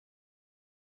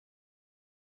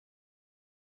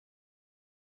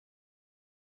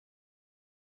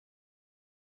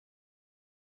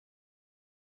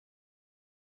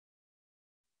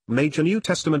Major New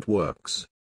Testament Works.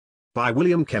 By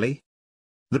William Kelly.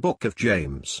 The Book of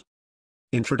James.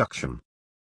 Introduction.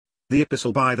 The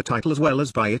epistle by the title as well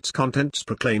as by its contents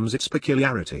proclaims its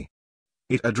peculiarity.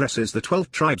 It addresses the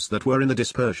 12 tribes that were in the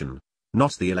dispersion,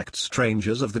 not the elect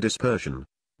strangers of the dispersion,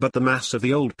 but the mass of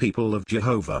the old people of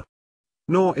Jehovah.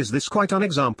 Nor is this quite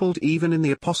unexampled even in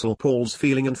the Apostle Paul's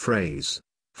feeling and phrase.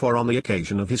 For on the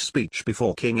occasion of his speech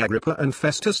before King Agrippa and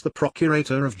Festus the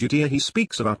procurator of Judea he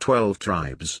speaks about 12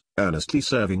 tribes, earnestly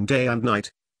serving day and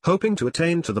night, hoping to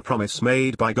attain to the promise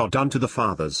made by God unto the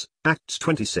fathers, Acts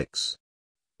 26.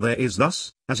 There is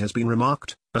thus, as has been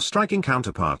remarked, a striking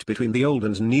counterpart between the Old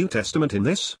and New Testament in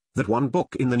this, that one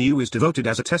book in the New is devoted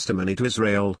as a testimony to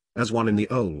Israel, as one in the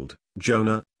Old,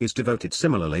 Jonah, is devoted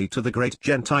similarly to the great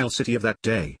Gentile city of that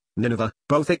day, Nineveh,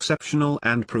 both exceptional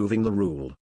and proving the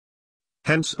rule.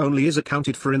 Hence only is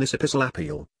accounted for in this epistle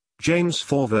appeal, James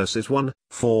 4 verses 1,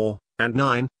 4, and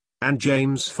 9, and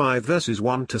James 5 verses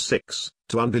 1 to 6,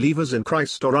 to unbelievers in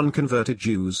Christ or unconverted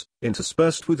Jews,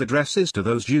 interspersed with addresses to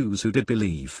those Jews who did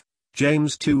believe,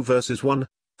 James 2 verses 1,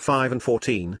 5 and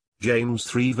 14, James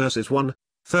 3 verses 1,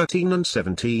 13 and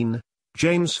 17,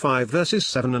 James 5 verses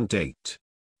 7 and 8.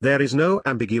 There is no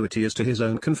ambiguity as to his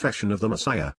own confession of the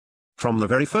Messiah. From the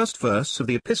very first verse of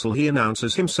the epistle he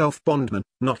announces himself bondman,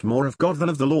 not more of God than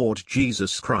of the Lord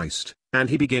Jesus Christ, and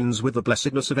he begins with the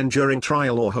blessedness of enduring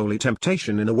trial or holy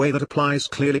temptation in a way that applies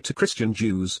clearly to Christian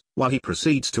Jews, while he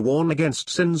proceeds to warn against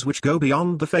sins which go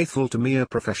beyond the faithful to mere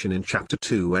profession in chapter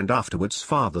 2 and afterwards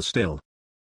farther still.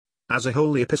 As a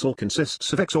whole the epistle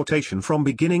consists of exhortation from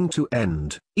beginning to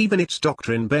end, even its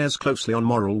doctrine bears closely on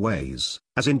moral ways,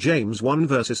 as in James 1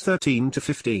 verses 13 to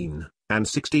 15, and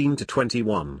 16 to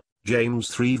 21. James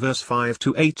 3 verse 5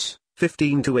 to 8,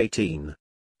 15 to 18.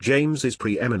 James is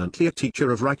preeminently a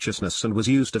teacher of righteousness and was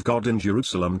used of God in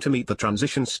Jerusalem to meet the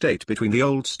transition state between the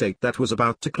old state that was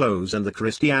about to close and the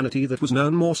Christianity that was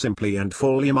known more simply and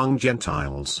fully among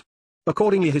Gentiles.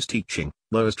 Accordingly his teaching,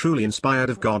 though as truly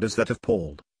inspired of God as that of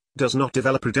Paul, does not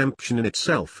develop redemption in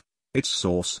itself, its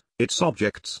source, its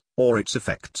objects, or its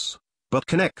effects, but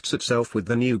connects itself with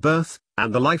the new birth,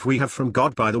 and the life we have from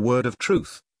God by the word of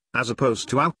truth, as opposed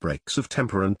to outbreaks of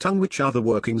temper and tongue which are the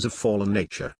workings of fallen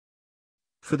nature.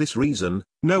 For this reason,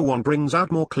 no one brings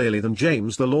out more clearly than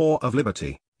James the law of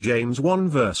liberty, James 1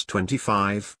 verse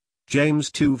 25,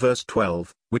 James 2 verse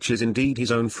 12, which is indeed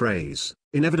his own phrase,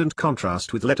 in evident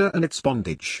contrast with letter and its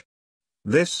bondage.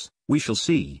 This, we shall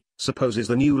see, supposes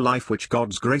the new life which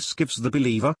God's grace gives the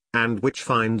believer, and which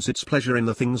finds its pleasure in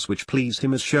the things which please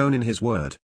him as shown in his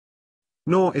word.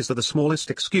 Nor is there the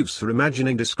smallest excuse for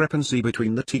imagining discrepancy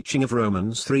between the teaching of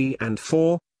Romans 3 and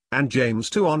 4, and James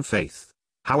 2 on faith,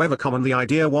 however common the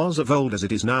idea was of old as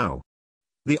it is now.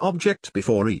 The object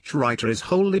before each writer is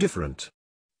wholly different.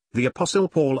 The Apostle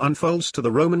Paul unfolds to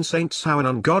the Roman saints how an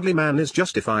ungodly man is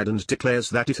justified and declares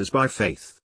that it is by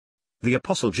faith. The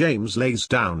Apostle James lays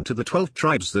down to the 12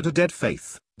 tribes that a dead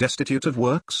faith, destitute of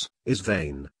works, is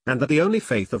vain, and that the only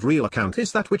faith of real account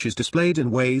is that which is displayed in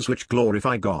ways which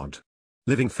glorify God.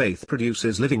 Living faith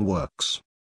produces living works.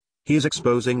 He is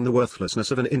exposing the worthlessness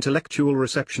of an intellectual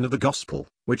reception of the gospel,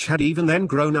 which had even then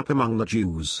grown up among the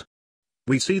Jews.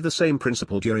 We see the same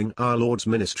principle during our Lord's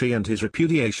ministry and his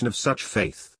repudiation of such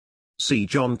faith. See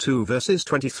John 2 verses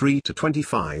 23 to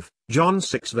 25, John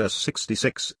 6 verse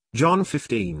 66, John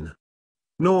 15.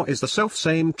 Nor is the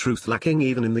self-same truth lacking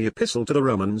even in the epistle to the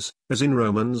Romans, as in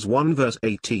Romans 1 verse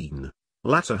 18,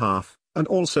 latter half, and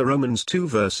also Romans 2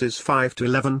 verses 5 to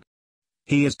 11.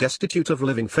 He is destitute of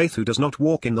living faith who does not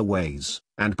walk in the ways,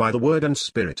 and by the word and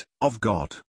Spirit, of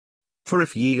God. For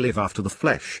if ye live after the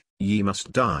flesh, ye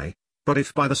must die, but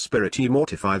if by the Spirit ye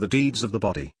mortify the deeds of the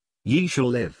body, ye shall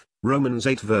live. Romans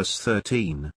 8 verse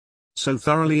 13. So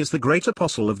thoroughly is the great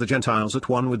apostle of the Gentiles at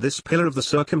one with this pillar of the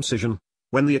circumcision,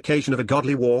 when the occasion of a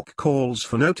godly walk calls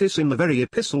for notice in the very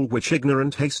epistle which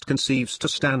ignorant haste conceives to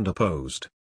stand opposed.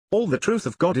 All the truth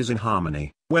of God is in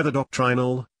harmony, whether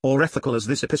doctrinal, or ethical as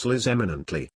this epistle is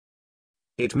eminently.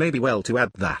 It may be well to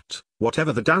add that,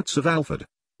 whatever the doubts of Alfred,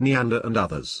 Neander and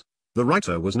others, the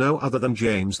writer was no other than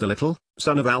James the Little,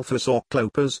 son of Alphaeus or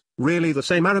Clopas, really the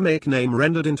same Aramaic name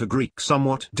rendered into Greek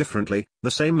somewhat differently,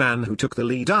 the same man who took the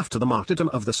lead after the martyrdom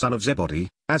of the son of Zebedee,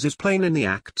 as is plain in the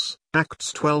Acts,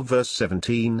 Acts 12 verse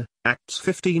 17, Acts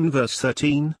 15 verse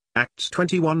 13, Acts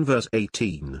 21 verse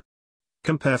 18.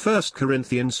 Compare 1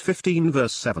 Corinthians 15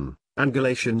 verse 7, and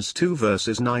Galatians 2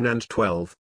 verses 9 and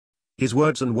 12. His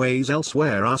words and ways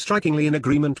elsewhere are strikingly in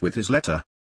agreement with his letter.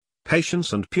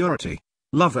 Patience and purity,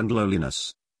 love and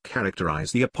lowliness,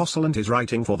 characterize the apostle and his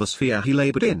writing for the sphere he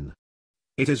labored in.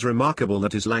 It is remarkable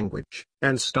that his language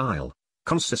and style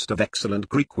consist of excellent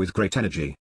Greek with great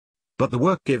energy, But the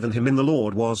work given him in the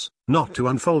Lord was, not to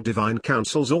unfold divine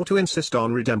counsels or to insist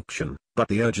on redemption, but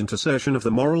the urgent assertion of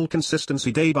the moral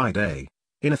consistency day by day,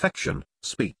 in affection,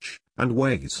 speech, and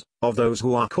ways, of those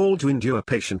who are called to endure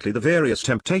patiently the various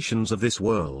temptations of this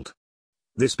world.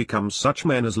 This becomes such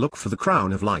men as look for the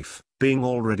crown of life, being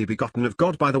already begotten of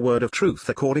God by the word of truth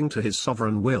according to his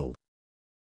sovereign will,